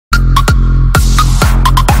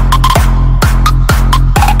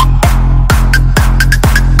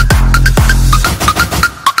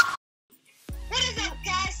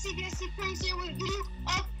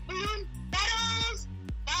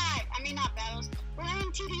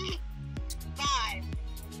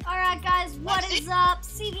What is up?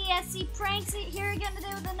 CVSC Pranks it here again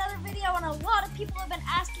today with another video, and a lot of people have been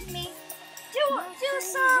asking me do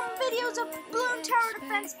some videos of Bloom Tower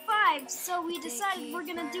Defense 5, so we decided we're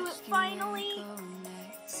gonna do it finally.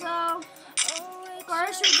 So,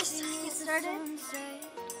 first, should we just get started?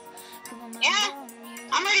 Yeah,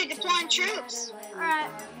 I'm ready to deploy troops. Alright.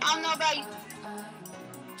 I don't know about you.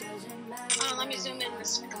 Let me zoom in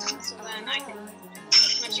this so then I can.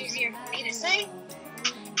 It's much easier for me to say.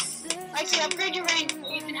 Lexi, upgrade your range so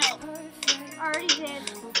you can help. Already did.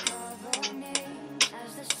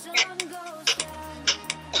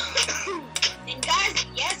 And guys,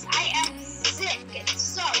 yes, I am sick. It's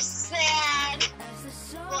so sad,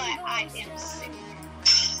 but I am sick.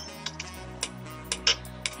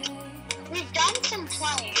 We've done some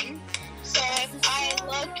playing, so if I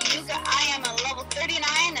look, I am a level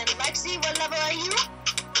 39, and Lexi, what level are you?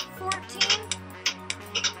 14.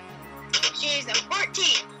 She's a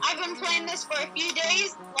 14. I've been playing this for a few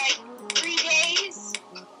days, like 3 days.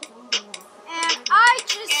 And I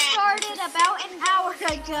just started about an hour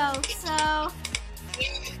ago, so...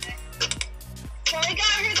 So I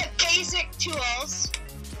got her the basic tools.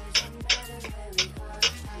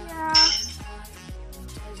 Yeah.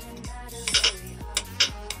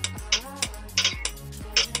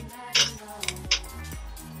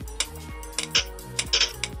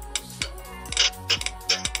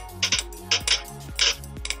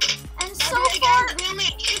 And so far, we only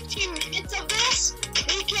have 15 minutes of this.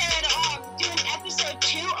 We could do an episode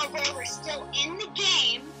 2 of where we're still in the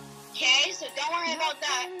game. Okay, so don't worry about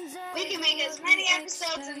that. We can make as many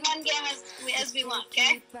episodes in one game as we want,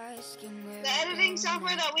 okay? The editing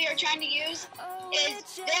software that we are trying to use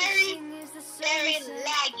is very, very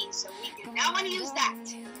laggy, so we do not want to use that.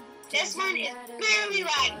 This one is very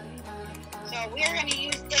laggy, so we are going to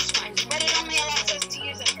use this one, but it only allows us to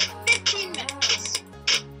use it for 15 minutes.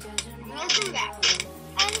 We'll do that.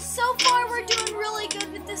 And so far we're doing really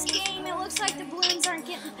good with this game. It looks like the balloons aren't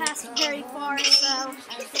getting past very far, so...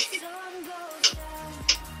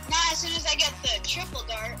 Not as soon as I get the triple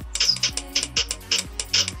darts.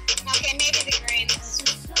 Okay, maybe the greens.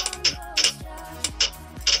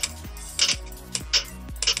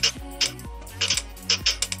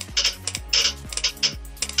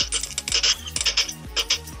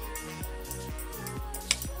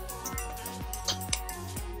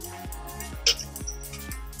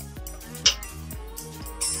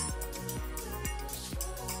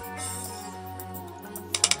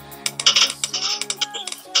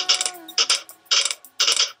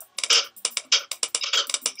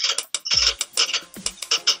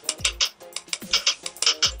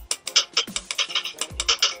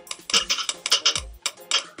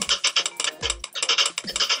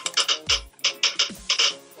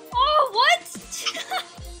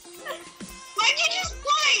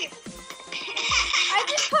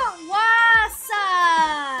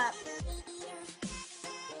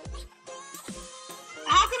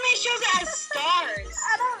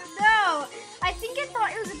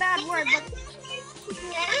 Word, but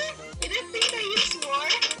you didn't think that you swore?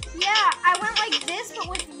 Yeah, I went like this, but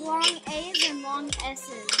with long A's and long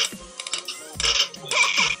S's.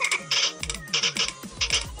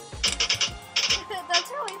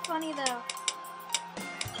 That's really funny, though.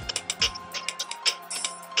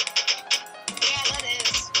 Yeah, that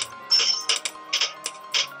is.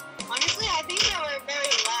 Honestly, I think that we're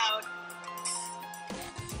very loud.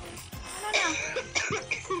 I don't know.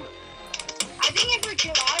 I think if we're too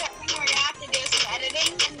loud, I think we're gonna have to do some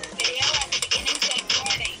editing in the video at the beginning saying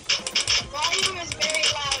warning. The volume is very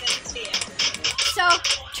loud in this video. So,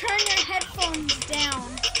 turn your headphones down.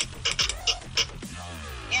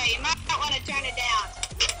 Yeah, you might not want to turn it down.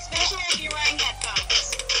 Especially if you're wearing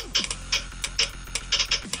headphones.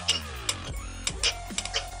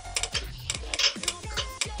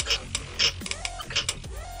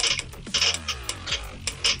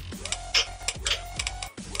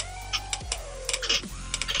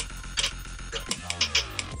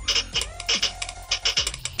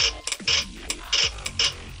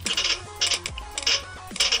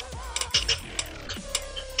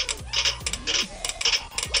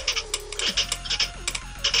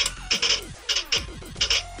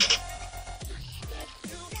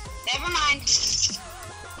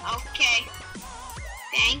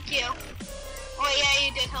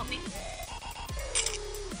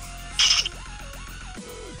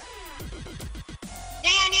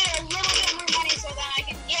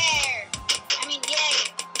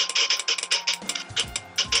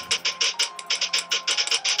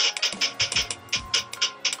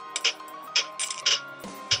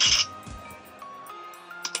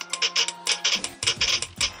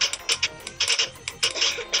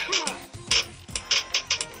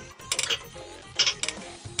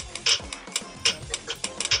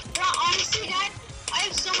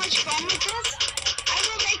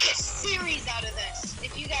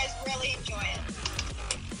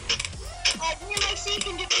 Lexi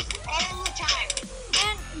can do this all the time.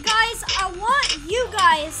 And guys, I want you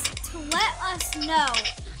guys to let us know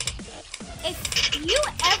if you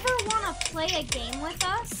ever want to play a game with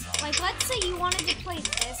us. Like, let's say you wanted to play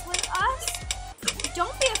this with us.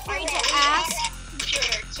 Don't be afraid to ask.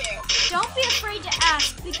 Don't be afraid to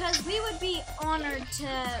ask, because we would be honored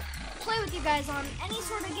to play with you guys on any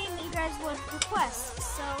sort of game that you guys would request.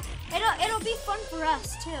 So it'll be fun for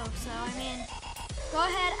us too. So I mean, go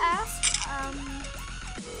ahead, ask.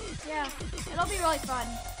 Yeah, it'll be really fun.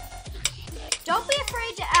 Don't be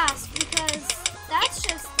afraid to ask, because that's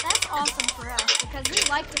awesome for us, because we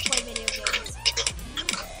like to play video games.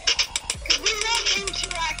 Because we love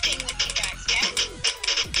interacting with you guys, yeah?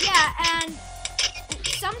 Yeah, and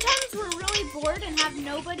sometimes we're really bored and have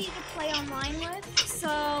nobody to play online with,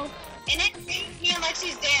 so... And it made me and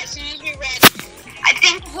Lexi's day as soon as we read, I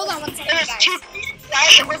think... Hold on one second, There was guys. two,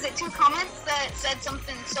 right? Was it 2 comments that said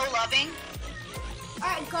something so loving?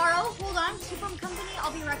 Alright, Garo, hold on. Keep on company.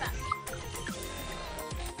 I'll be right back.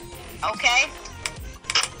 Okay.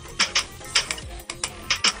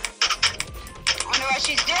 I wonder what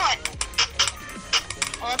she's doing.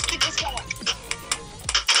 Well, let's keep this going.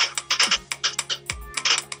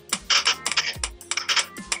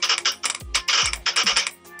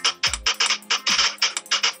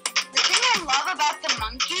 The thing I love about the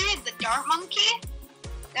monkey, the dart monkey,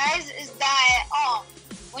 guys, is that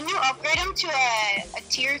when you upgrade him to a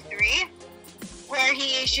tier 3, where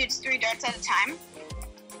he shoots 3 darts at a time,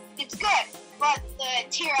 it's good. But the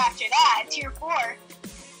tier after that, tier 4,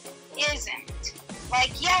 isn't.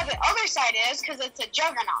 Like, yeah, the other side is, because it's a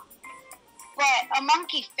juggernaut. But a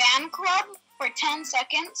monkey fan club, for 10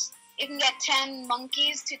 seconds, you can get 10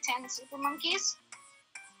 monkeys to 10 super monkeys.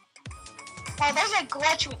 Well, there's a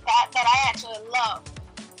glitch with that I actually love.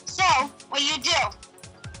 So, what you do,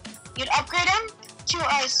 you'd upgrade him to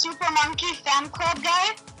a super monkey fan club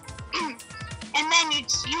guy, and then you'd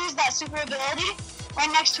use that super ability right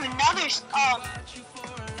next to another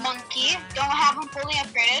monkey. Don't have him fully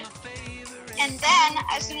upgraded. And then,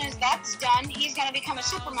 as soon as that's done, he's going to become a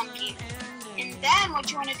super monkey. And then, what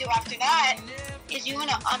you want to do after that is you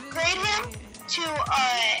want to upgrade him to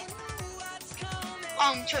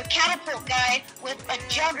a catapult guy with a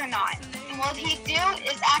juggernaut. And what he'd do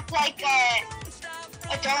is act like a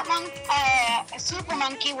dart monkey, a super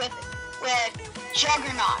monkey with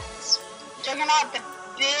juggernauts. Juggernaut, the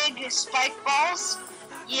big spike balls.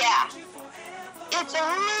 Yeah. It's a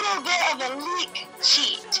little bit of a leak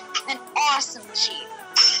cheat. An awesome cheat.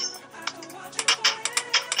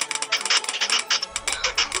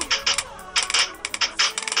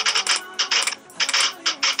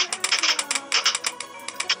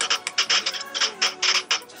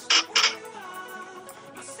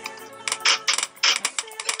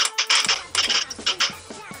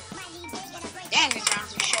 Dang, these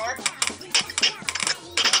rounds are short.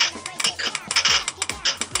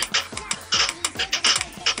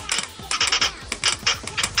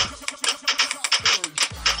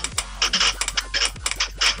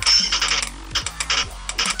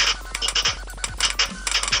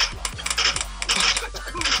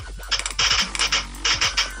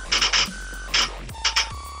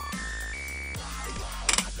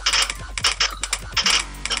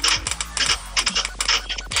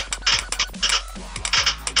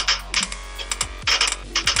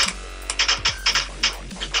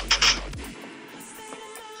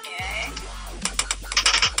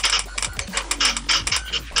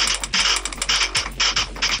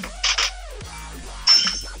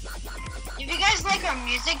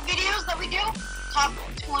 Music videos that we do, top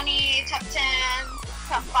 20, top 10,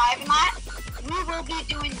 top 5 and that, we will be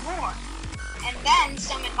doing more. And then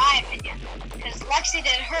some in my opinion. Because Lexi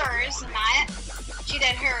did hers and that. She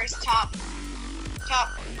did hers top 5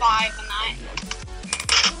 and that.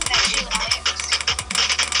 That she likes.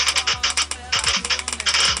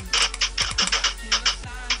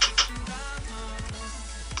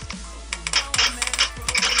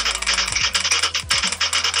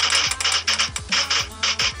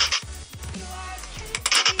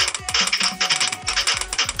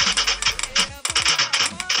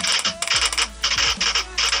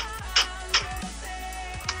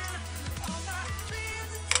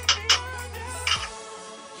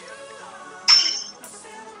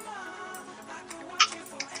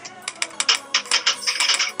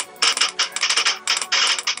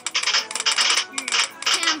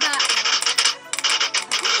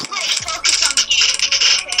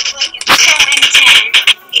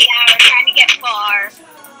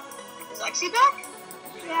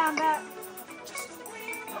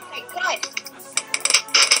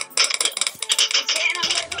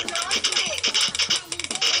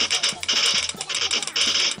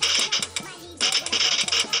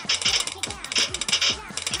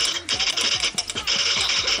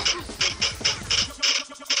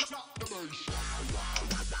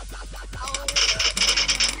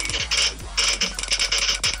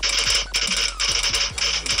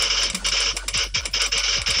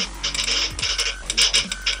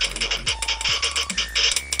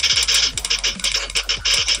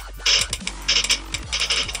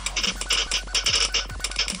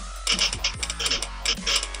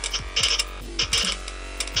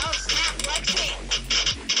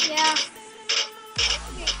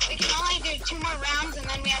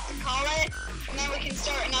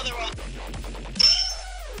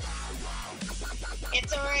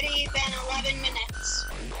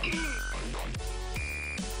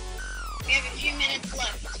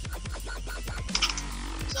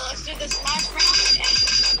 after this last round,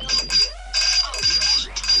 and we'll...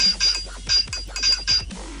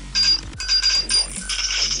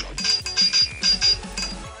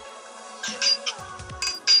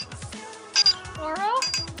 Borrow?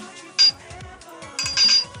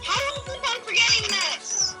 How do I keep on forgetting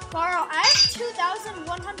this? Borrow, I have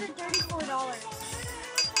 $2,134.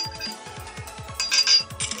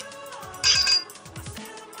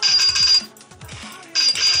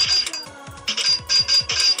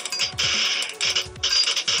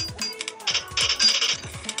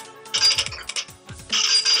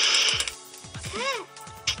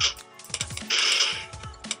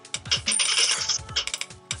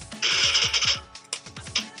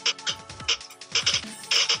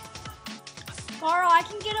 Borrow, I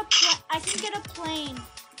can get a plane.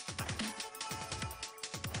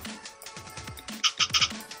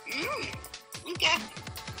 Okay.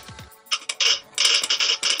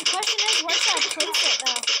 The question is, where should I place it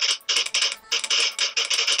though?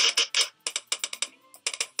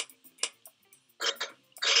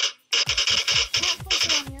 Can't place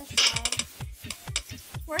it on your side.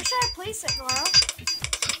 Where should I place it, Borrow?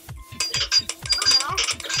 I don't know.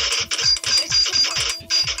 It's too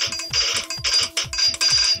important.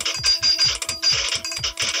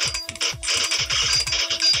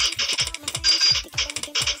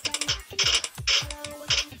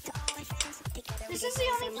 This is the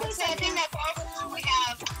only place I think that's all we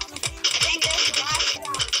have. I think this is the last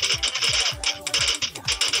one.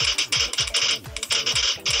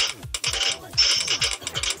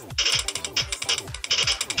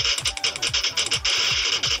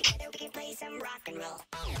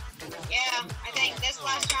 Yeah, I think this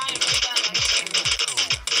last round is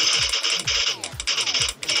done.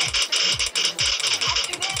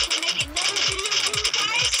 After this, we'll make another video for you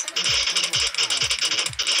guys.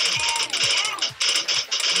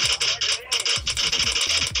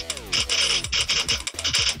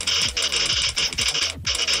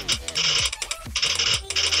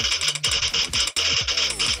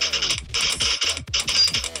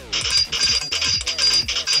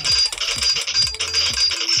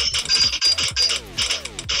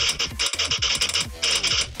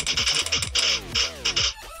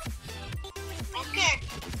 Okay,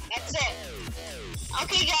 that's it.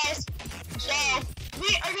 Okay, guys, so we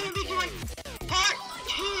are going to be doing part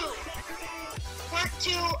 2. Part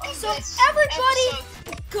 2 of So this everybody,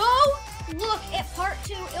 episode. go look at part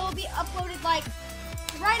 2. It will be uploaded like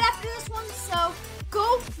right after this one. So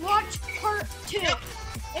go watch part 2.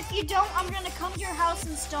 If you don't, I'm gonna come to your house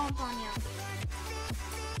and stomp on you.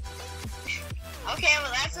 Okay,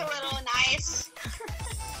 well that's a little nice.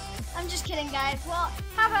 I'm just kidding, guys. Well,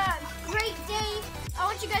 have a great day. I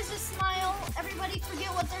want you guys to smile. Everybody forget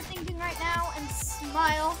what they're thinking right now and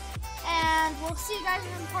smile. And we'll see you guys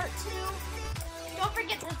in part 2. Don't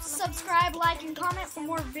forget to subscribe, like, and comment for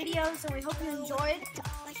more videos, and we hope you enjoyed.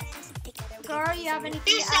 Gar, you have anything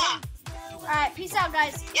Peace to add? out. Alright, peace out,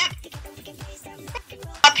 guys. Yep.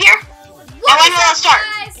 Up here? What when is will it up, start?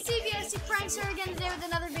 guys? CVSC Pranks here again today with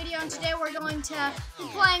another video, and today we're going to be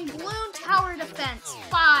playing Balloon Tower Defense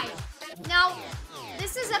 5. Now,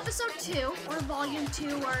 this is episode 2, or volume 2,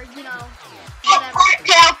 or, you know, whatever.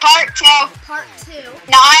 Part 2. Part 2.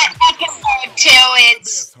 Not episode 2,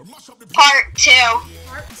 it's part 2.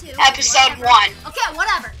 Part 2. Episode whatever. 1. Okay,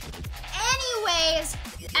 whatever. Anyways,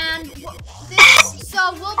 and this,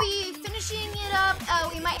 so we'll be finishing it up.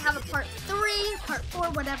 We might have a part 3, part 4,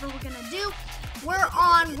 whatever we're gonna do. We're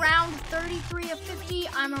on round 33 of 50.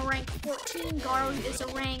 I'm a rank 14. Garo is a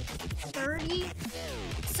rank 30.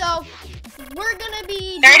 So we're gonna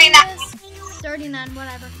be doing 39. this. 39,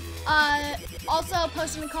 whatever. Also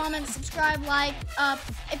post in the comments, subscribe, like.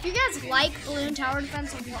 If you guys like Balloon Tower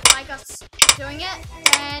Defense and like us doing it,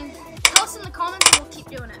 then tell us in the comments and we'll keep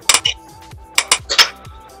doing it.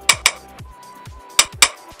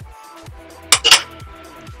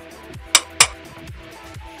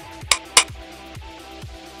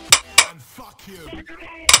 Fuck you.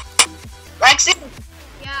 Lexi,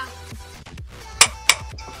 Yeah.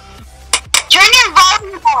 turn your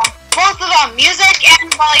volume on. Both of them, music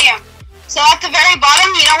and volume. So at the very bottom,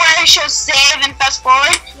 you know where it shows save and fast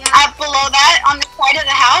forward? Yeah. Up below that, on the side of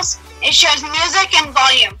the house, it shows music and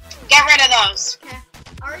volume. Get rid of those. Okay.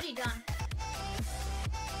 Already done.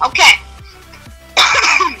 Okay.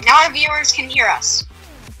 Now our viewers can hear us.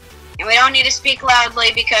 And we don't need to speak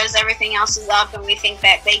loudly because everything else is up and we think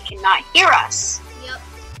that they cannot hear us. Yep.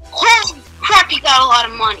 Holy crap, you got a lot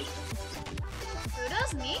of money. Who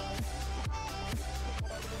does, me?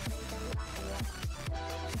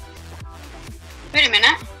 Wait a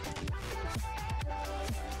minute.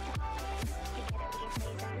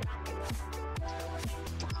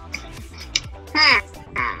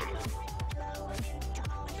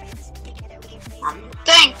 I'm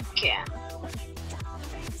thinking.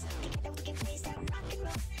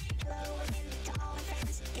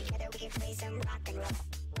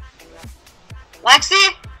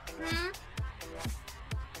 Lexi? Hmm?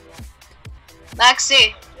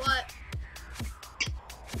 Lexi, What?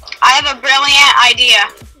 I have a brilliant idea.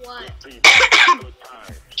 What?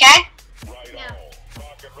 Okay? Yeah.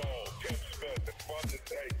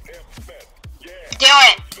 Do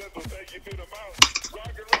it.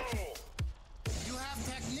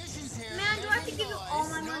 Man, do I have to give you all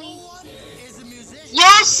my money?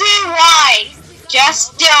 You'll see why.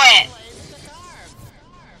 Just do it.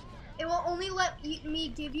 It will only let me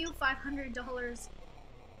give you $500.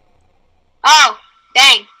 Oh,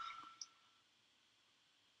 dang.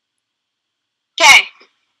 Okay.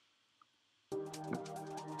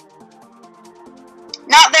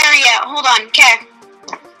 Not there yet. Hold on. Okay.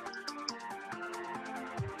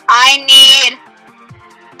 I need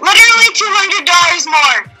literally $200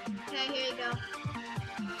 more. Okay, here you go.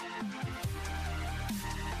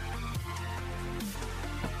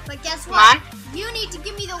 But guess Come what? on. You need to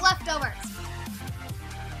give me the leftovers.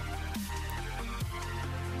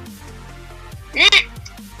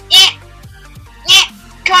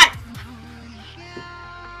 Come on.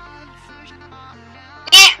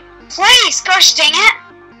 Please, gosh dang it.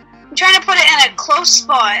 I'm trying to put it in a close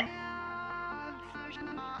spot.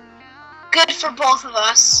 Good for both of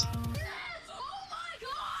us.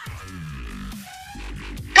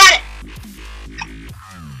 Got it.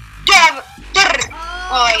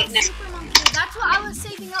 Oh, wait, no. Super monkey. That's what I was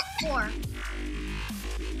saving up for.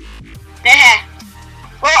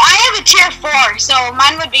 Well, I have a tier 4, so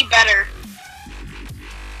mine would be better.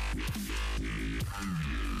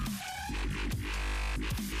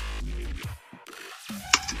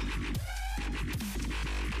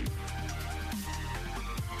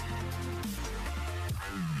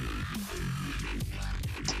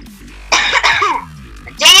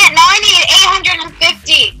 Dang it, now I need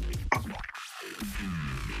 850.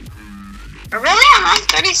 Really? I'm on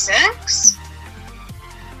 36?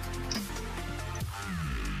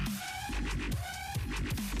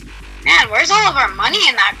 Man, where's all of our money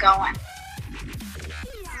in that going?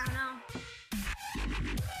 I don't know.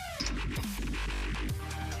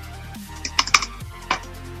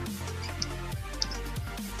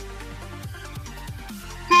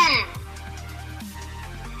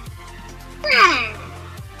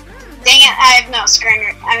 Dang it, I have no screen,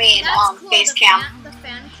 That's cool, base the cam. The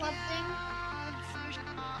fan club thing.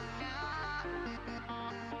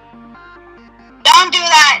 Don't do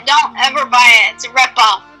that, don't ever buy it, it's a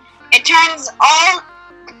ripoff. It turns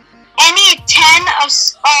any 10 of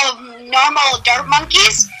normal dirt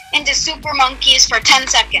monkeys into super monkeys for 10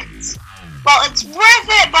 seconds. Well, it's worth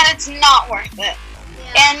it, but it's not worth it.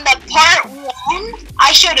 Yeah. In the part 1,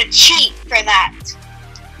 I showed a cheat for that.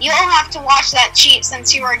 You'll have to watch that cheat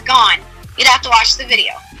since you were gone. You'd have to watch the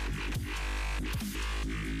video.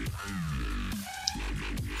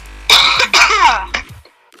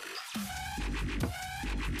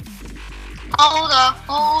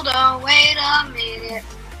 Hold on, wait a minute.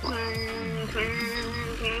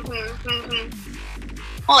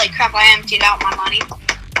 Holy crap, I emptied out my money.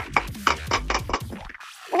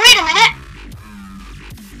 Wait a minute!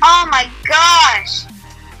 Oh my gosh!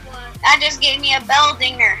 What? That just gave me a bell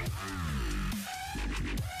dinger.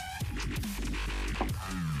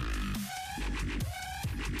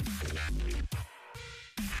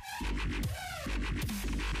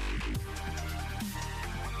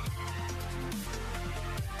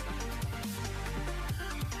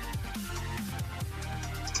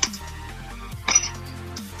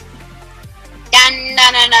 Dun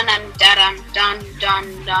dun dun dun dun dun dun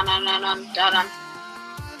dun dun dun dun dun.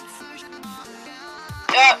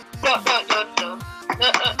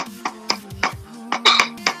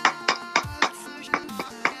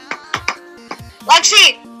 Lexi,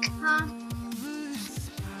 Huh?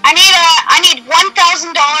 I need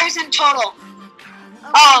 $1,000 in total.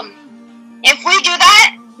 Okay. If we do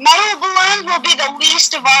that, metal balloons will be the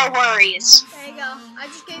least of our worries. There you go. I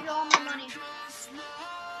just gave you all my money.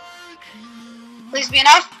 Please be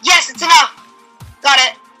enough. Yes, it's enough. Got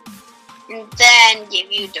it. And then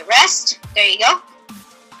give you the rest. There you go.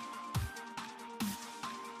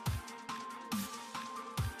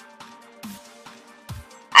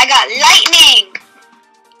 I got lightning.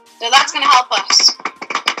 So that's gonna help us.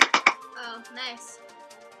 Oh, nice.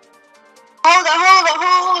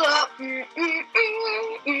 Hold up.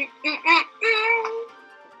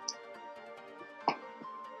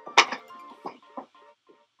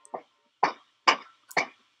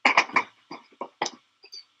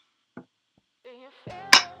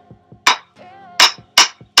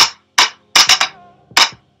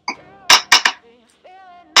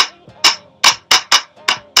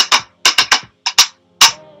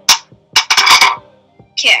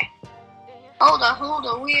 Hold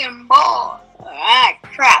on, we in ball. Ah,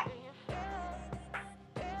 crap.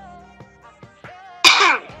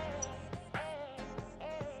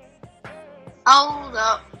 Hold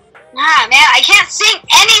up. Nah, man, I can't sing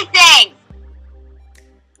anything.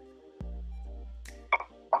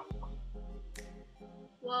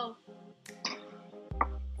 Whoa.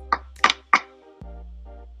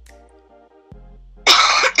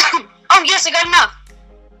 Oh, yes, I got enough.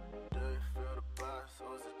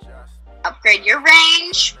 Upgrade your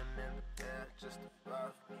range.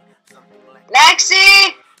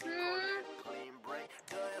 Lexi!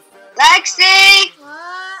 Lexi!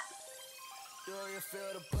 What?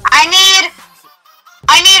 I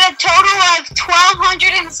need a total of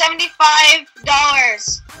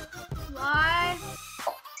 $1,275. Why?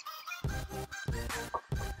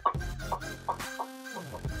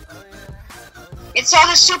 It's so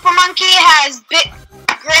the Super Monkey has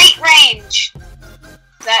great range.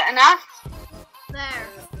 Is that enough? There.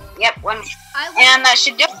 Yep, one. And that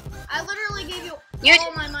should do it. I literally gave you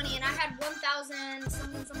all my money, and I had 1,000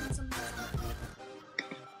 something.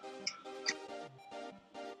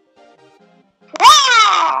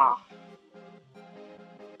 Wow!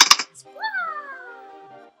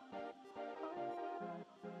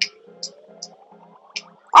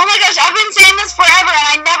 Oh my gosh, I've been saying this forever, and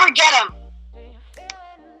I never get them.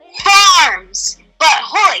 Farms, but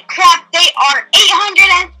holy crap, they are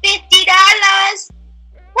 $850.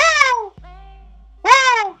 Woo!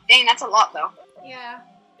 Woo! Dang, that's a lot though. Yeah.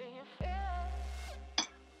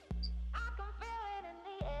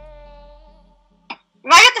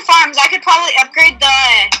 If I get the farms, I could probably upgrade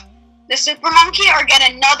the Super Monkey or get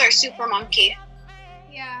another Super Monkey.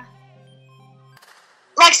 Yeah.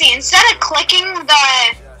 Lexi, instead of clicking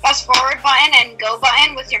the fast forward button and go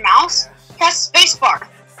button with your mouse, press spacebar.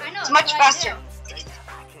 I know. It's much faster.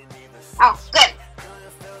 Oh, good.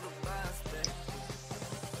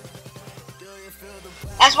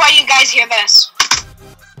 That's why you guys hear this.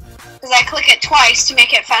 Because I click it twice to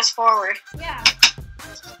make it fast forward. Yeah.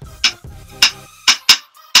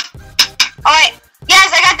 Alright.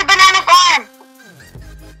 Yes, I got the banana farm.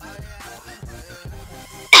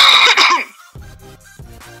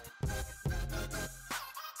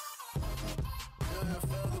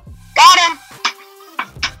 Got him.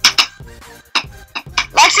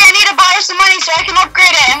 Lexi, I need to borrow some money so I can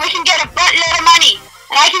upgrade it and we can get a buttload of money.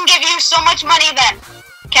 And I can give you so much money then.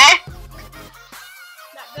 Okay?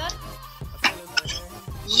 That good?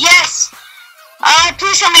 Yes.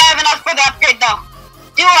 Please tell me I have enough for the upgrade though.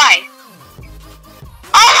 Do I?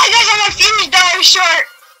 Oh my gosh, I'm a few dollars short.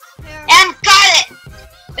 There. And got it.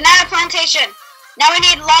 Banana plantation. Now we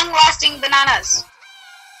need long-lasting bananas.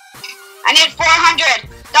 I need $400.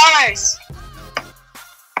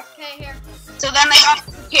 Okay, here. So then they don't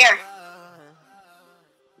disappear.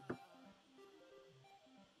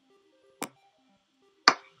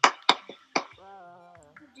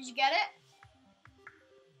 Did you get it?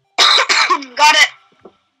 Got it.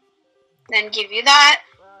 Then give you that.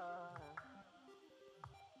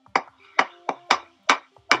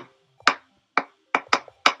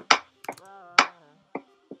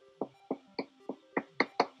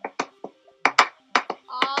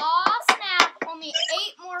 Aw, snap. Only 8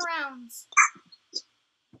 more rounds.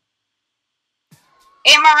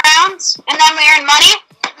 8 more rounds, and then we earn money.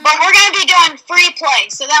 But we're going to be doing free play,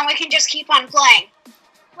 so then we can just keep on playing.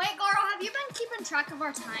 Wait, Goro, have you been keeping track of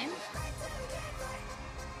our time?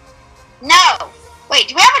 No. Wait,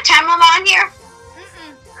 do we have a time limit on here?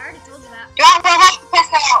 Mm-mm. I already told you that. We'll have to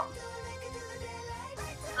test that out.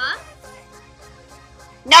 Huh?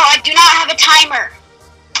 No, I do not have a timer.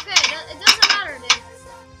 Okay, it doesn't matter, dude.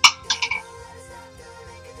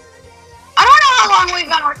 I don't know how long we've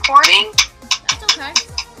been recording. That's okay.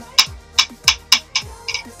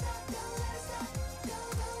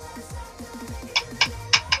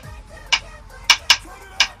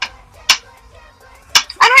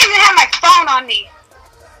 I don't even have my phone on me.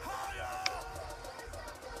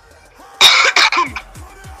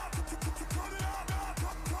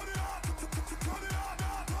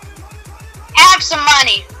 Have some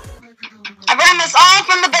money. I brought this all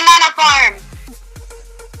from the banana farm.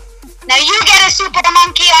 Now you get a Super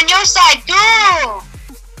Monkey on your side too.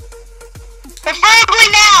 Preferably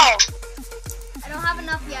now. I don't have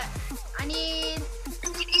enough yet. I need...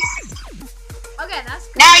 Okay, that's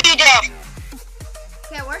good. Now you do.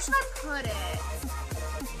 Okay, where should I put it?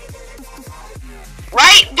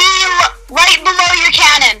 Right below your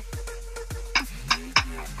cannon.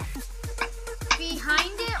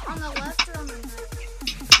 Behind it, on the left or on the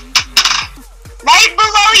right? Right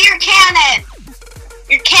below your cannon.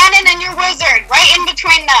 Your cannon and your wizard. Right in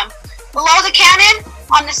between them. Below the cannon,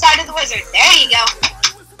 on the side of the wizard. There you go.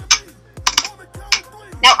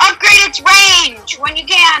 Now upgrade its range when you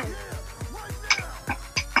can.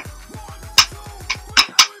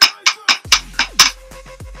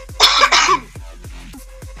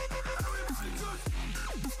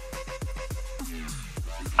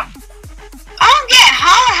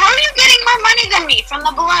 How are you getting more money than me from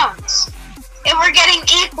the balloons? If we're getting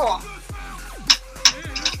equal.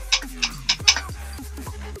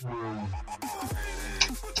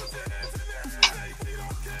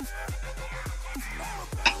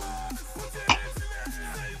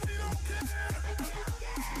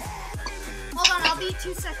 Hold on, I'll be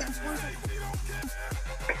 2 seconds. 1 second.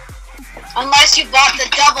 Unless you bought the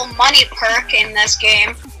double money perk in this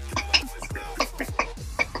game.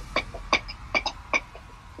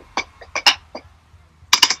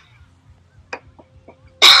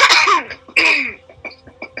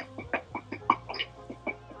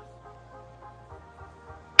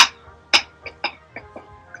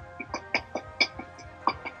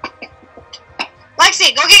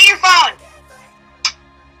 Lexi, go get your phone.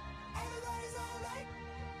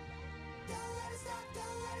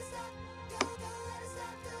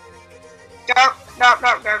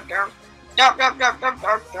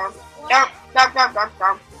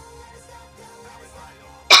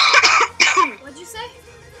 What'd you say?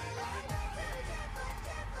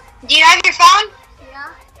 Do you have your phone?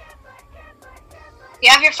 Yeah. You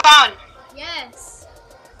have your phone. Yes.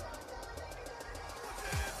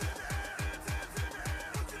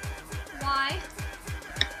 Why?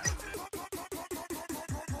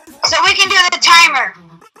 So we can do the timer.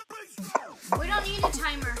 We don't need a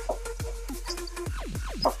timer.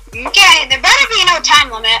 Okay, there better be no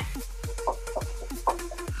time limit.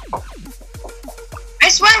 I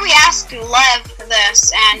swear we asked Lev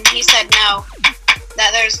this, and he said no.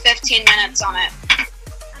 That there's 15 minutes on it. I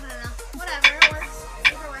don't know. Whatever, it works.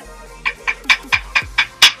 Either way.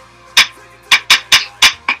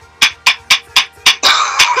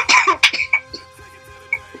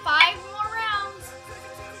 Five more rounds.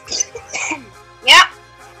 Yep.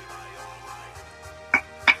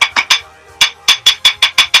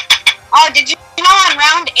 Oh, did you know on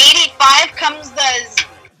round 85 comes the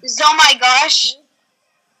oh my gosh?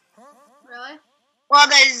 Really? Well,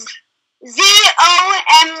 the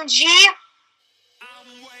ZOMG.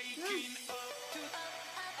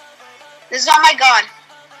 This is oh my god.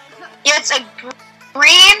 It's a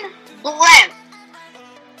green blimp.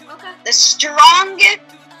 Okay. The strongest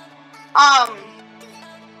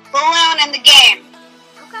balloon in the game.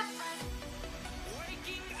 Okay.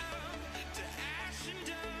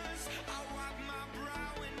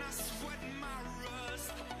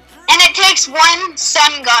 And it takes one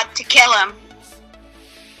sun god to kill him.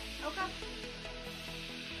 Okay.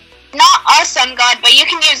 Not a sun god, but you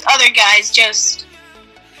can use other guys, just...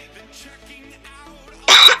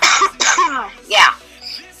 yeah.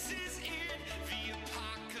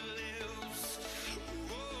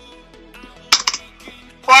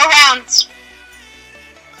 Four rounds.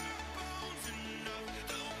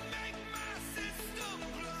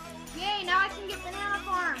 Yay, now I can get banana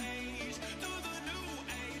farm.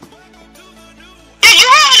 Dude,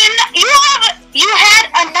 you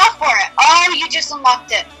had enough for it. Oh, you just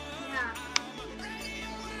unlocked it. Yeah.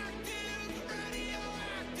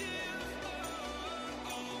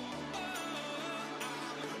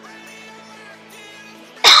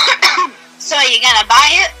 So you gonna buy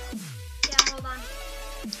it? Yeah, hold on.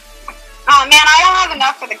 Oh man, I don't have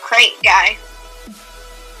enough for the crate guy.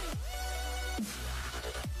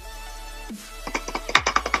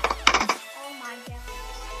 Oh my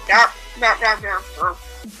god.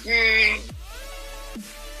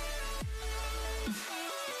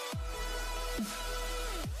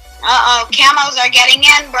 Uh-oh, camos are getting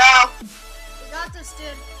in, bro. We got this, dude.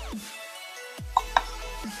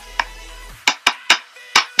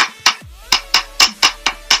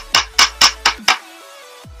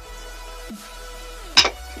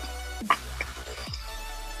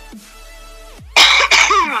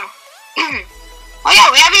 Oh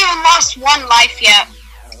yeah, we haven't even lost one life yet.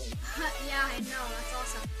 Yeah, I know. That's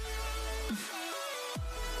awesome.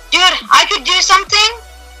 Dude, I could do something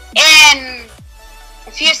in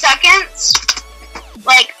a few seconds.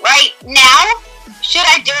 Like, right now. Should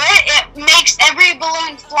I do it? It makes every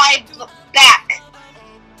balloon fly back.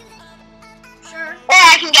 Sure. Or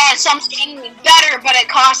I can get something better, but it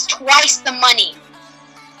costs twice the money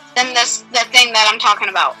than the thing that I'm talking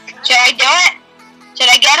about. Should I do it? Should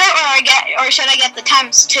I get it, or should I get the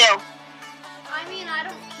times 2? I mean, I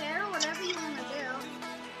don't care. Whatever you want to do.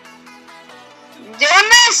 Doing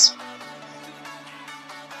this?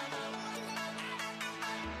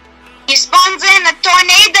 He spawns in at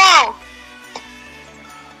tornado!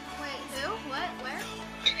 Wait, who? What? Where?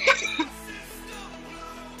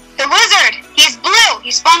 The wizard! He's blue!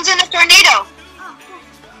 He spawns in a tornado! Oh, cool.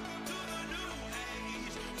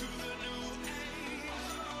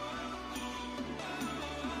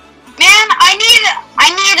 Man, I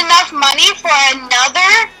need enough money for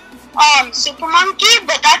another super monkey,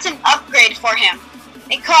 but that's an upgrade for him.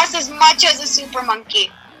 It costs as much as a super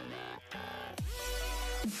monkey.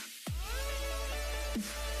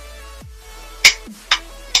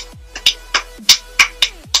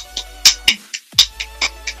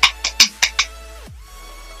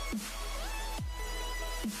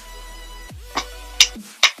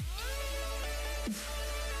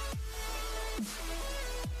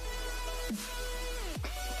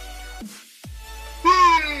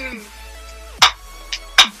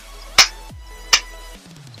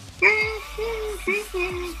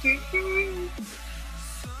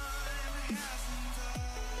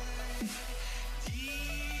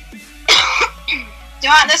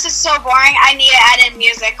 This is so boring. I need to add in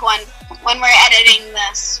music when we're editing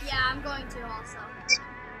this. Yeah, I'm going to also.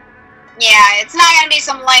 Yeah, it's not gonna be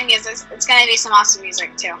some lame music. It's gonna be some awesome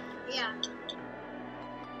music too. Yeah.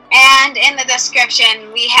 And in the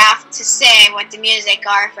description, we have to say what the music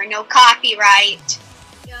are for no copyright.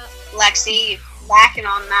 Yep. Lexi, backing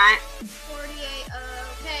on that. 48.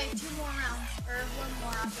 Okay, 2 more rounds or 1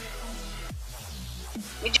 more after it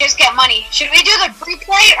comes. We just get money. Should we do the free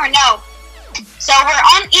play or no? So we're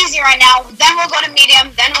on easy right now, then we'll go to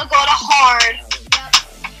medium, then we'll go to hard. Yep.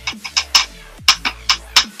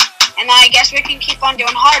 And then I guess we can keep on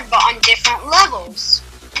doing hard, but on different levels.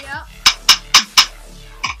 Yep.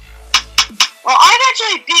 Well, I've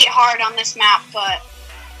actually beat hard on this map, but...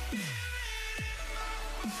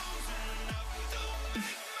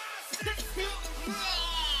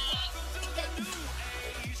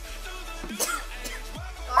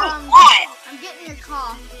 what? I'm getting your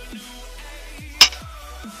cough.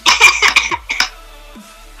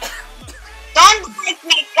 Don't make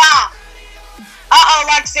me cough. Uh-oh,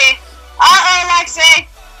 Lexi. Uh-oh, Lexi.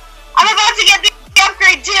 I'm about to get the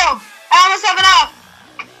upgrade, too. I almost have enough.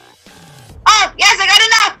 Oh, yes, I got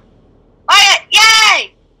enough. Wait,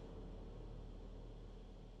 yay!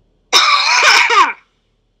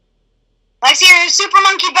 Lexi, your super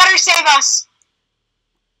monkey better save us.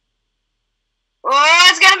 Oh,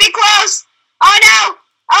 it's gonna be close. Oh, no.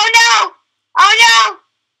 Oh, no. Oh, no.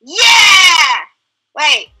 Yeah!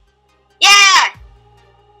 Wait. Yeah!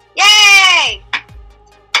 Yay!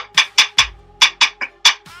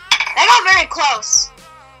 That got very close.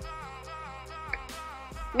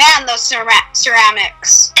 Man, those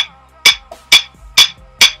ceramics.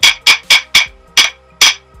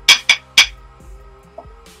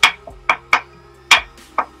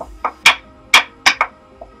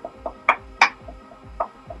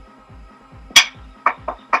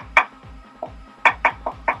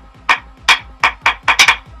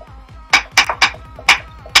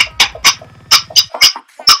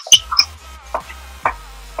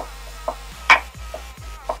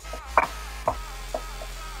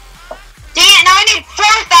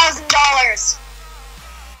 $4,000.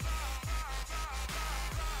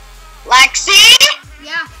 Lexi?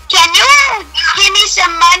 Yeah. Can you give me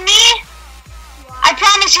some money? Wow. I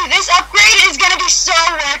promise you, this upgrade is gonna be so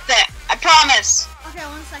worth it. I promise. Okay,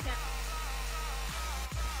 1 second.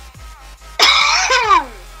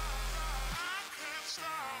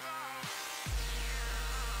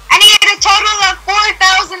 I need a total of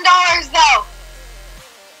 $4,000 though.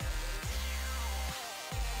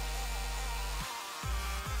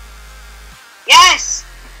 Yes!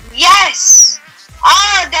 Yes!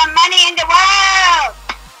 All the money in the world!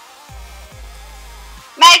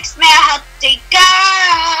 Makes me a healthy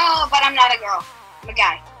girl! But I'm not a girl. I'm a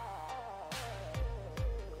guy.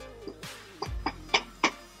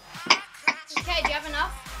 Okay, do you have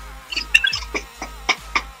enough?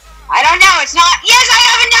 I don't know, it's not. Yes, I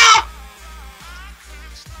have enough!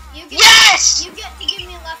 Yes! You get to give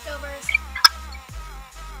me leftovers.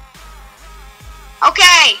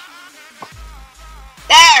 Okay.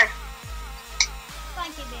 There.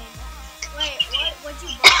 Thank you, Dave. Wait, what'd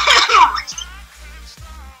you buy?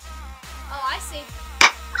 Oh, I see.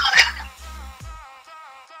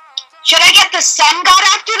 Should I get the sun god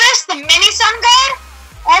after this? The mini sun god?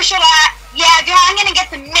 Or should I... Yeah, dude, I'm gonna get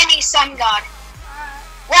the mini sun god.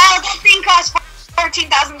 Well, that thing costs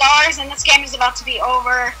 $14,000 and this game is about to be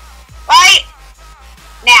over. Right?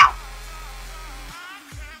 Now.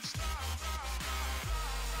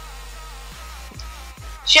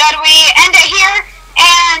 Should we end it here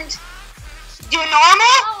and do normal?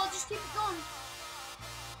 Oh, we'll just keep it going.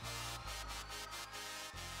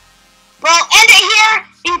 we'll end it here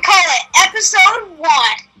and call it episode 1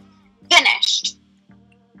 finished.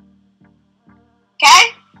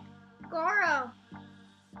 Okay? Goro.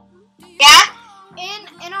 Yeah?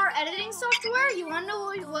 In our editing software, you wanna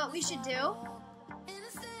know what we should do?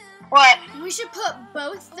 What? We should put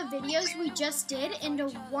both the videos we just did into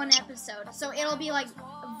one episode. So it'll be like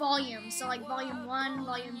volumes. So like volume 1,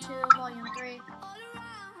 volume 2, volume 3.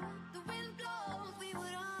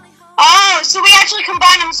 Oh, so we actually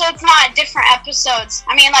combine them so it's not different episodes.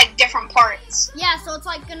 I mean, like, different parts. Yeah, so it's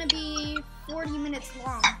like gonna be 40 minutes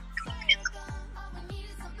long.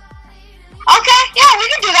 Okay, yeah, we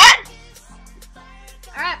can do that.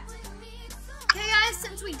 Alright. Okay, guys,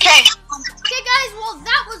 since we... Okay. Okay, guys, well,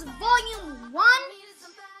 that was volume 1.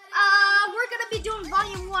 We're gonna be doing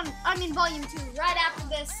volume 2 right after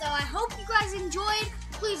this. So I hope you guys enjoyed.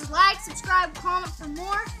 Please like, subscribe, comment for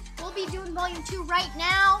more. We'll be doing volume 2 right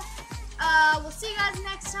now. We'll see you guys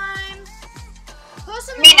next time.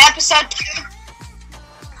 Episode 2?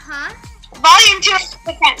 Huh? Volume 2 is a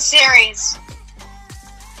different series.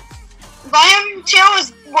 Volume 2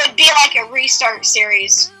 would be like a restart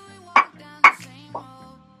series.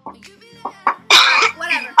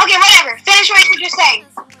 Whatever. Okay, whatever. Finish what you were just saying.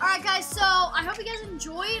 Alright, guys, so I hope you guys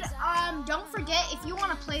enjoyed. Don't forget, if you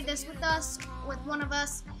want to play this with us, with one of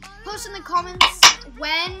us, post in the comments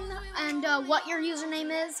when and what your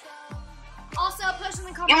username is. Also, post in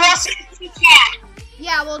the comments. And we'll see if you can.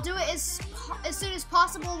 Yeah, we'll do it as soon as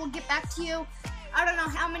possible. We'll get back to you. I don't know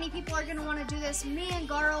how many people are going to want to do this. Me and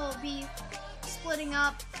Garo will be splitting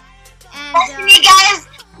up. And you guys,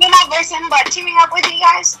 you're not listening, but teaming up with you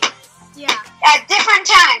guys. Yeah. At different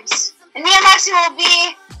times. And me and Lexi will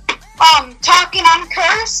be talking on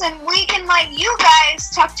Curse, and we can let you guys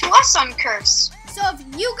talk to us on Curse. So if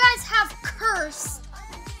you guys have Curse,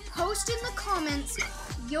 post in the comments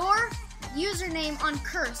your username on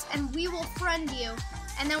Curse, and we will friend you,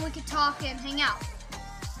 and then we could talk and hang out.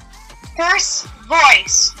 Curse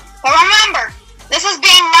voice. But remember, this is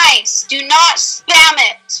being nice. Do not spam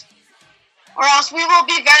it, or else we will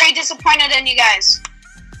be very disappointed in you guys.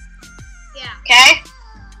 Yeah. Okay?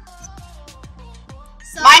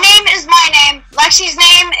 So, my name is my name. Lexi's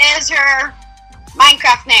name is her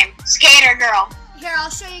Minecraft name. Skater Girl. Here, I'll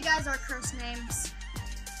show you guys our Curse names.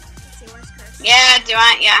 Let's see, where's Curse? Yeah,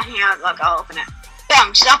 yeah, look, I'll open it.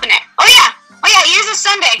 Boom, just open it. Oh yeah, yours is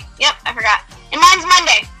Sunday. Yep, I forgot. And mine's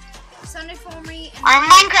Monday. Sunday for me. Our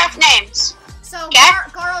Minecraft names. So, okay?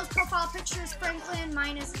 Garo's profile picture is Franklin,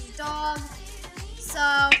 mine is his dog.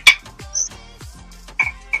 So...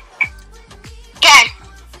 Okay.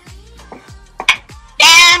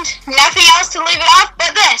 And nothing else to leave it off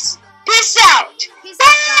but this. Peace out.